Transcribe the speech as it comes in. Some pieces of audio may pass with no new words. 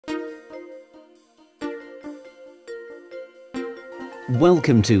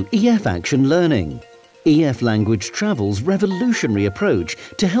Welcome to EF Action Learning. EF Language Travel's revolutionary approach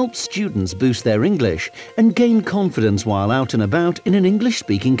to help students boost their English and gain confidence while out and about in an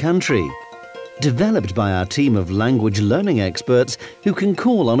English-speaking country. Developed by our team of language learning experts who can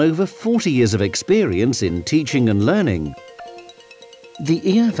call on over 40 years of experience in teaching and learning. The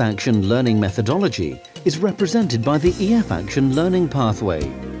EF Action Learning methodology is represented by the EF Action Learning pathway.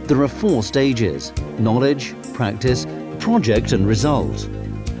 There are 4 stages: knowledge, practice, project and result.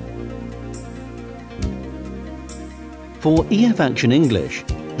 For EF Action English,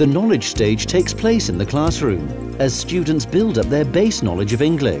 the knowledge stage takes place in the classroom as students build up their base knowledge of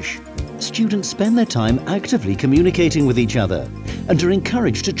English. Students spend their time actively communicating with each other and are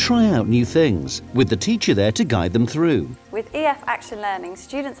encouraged to try out new things, with the teacher there to guide them through. With EF Action Learning,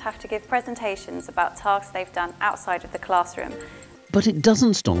 students have to give presentations about tasks they've done outside of the classroom. But it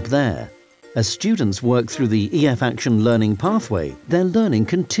doesn't stop there. As students work through the EF Action Learning pathway, their learning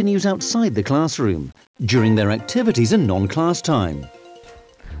continues outside the classroom, during their activities and non-class time.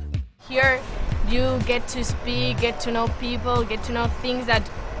 Here you get to speak, get to know people, get to know things that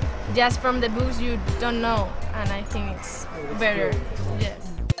just from the books you don't know, and I think it's better,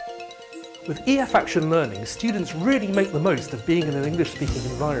 yes. With EF Action Learning, students really make the most of being in an English-speaking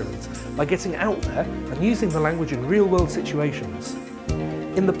environment by getting out there and using the language in real-world situations.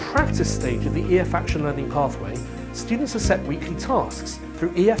 In the practice stage of the EF Action Learning pathway, students are set weekly tasks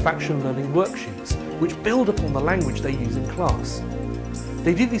through EF Action Learning worksheets, which build upon the language they use in class.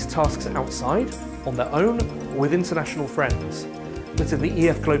 They do these tasks outside, on their own, or with international friends. But in the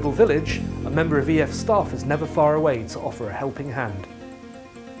EF Global Village, a member of EF staff is never far away to offer a helping hand.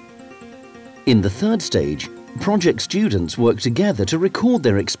 In the 3rd stage, project students work together to record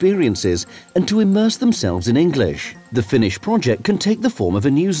their experiences and to immerse themselves in English. The finished project can take the form of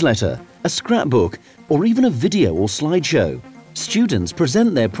a newsletter, a scrapbook, or even a video or slideshow. Students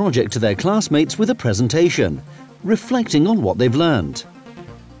present their project to their classmates with a presentation, reflecting on what they've learned.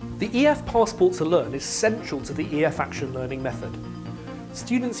 The EF Passport to Learn is central to the EF Action Learning method.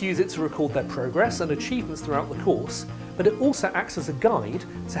 Students use it to record their progress and achievements throughout the course, but it also acts as a guide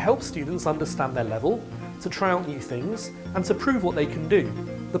to help students understand their level, to try out new things, and to prove what they can do.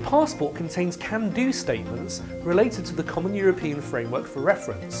 The passport contains can-do statements related to the Common European Framework for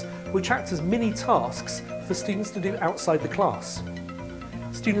Reference, which act as mini tasks for students to do outside the class.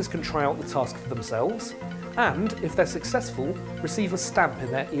 Students can try out the task for themselves, and, if they're successful, receive a stamp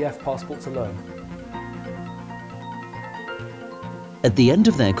in their EF Passport to Learn. At the end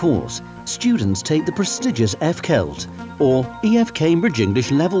of their course, students take the prestigious FCELT, or EF Cambridge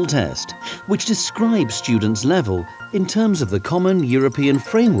English Level Test, which describes students' level in terms of the Common European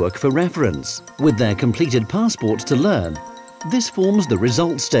Framework for Reference. With their completed passport to learn, this forms the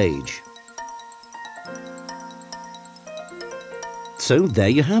result stage. So there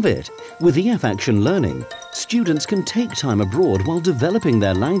you have it. With EF Action Learning, students can take time abroad while developing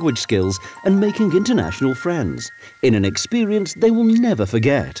their language skills and making international friends, in an experience they will never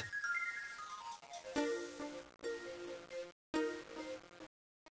forget.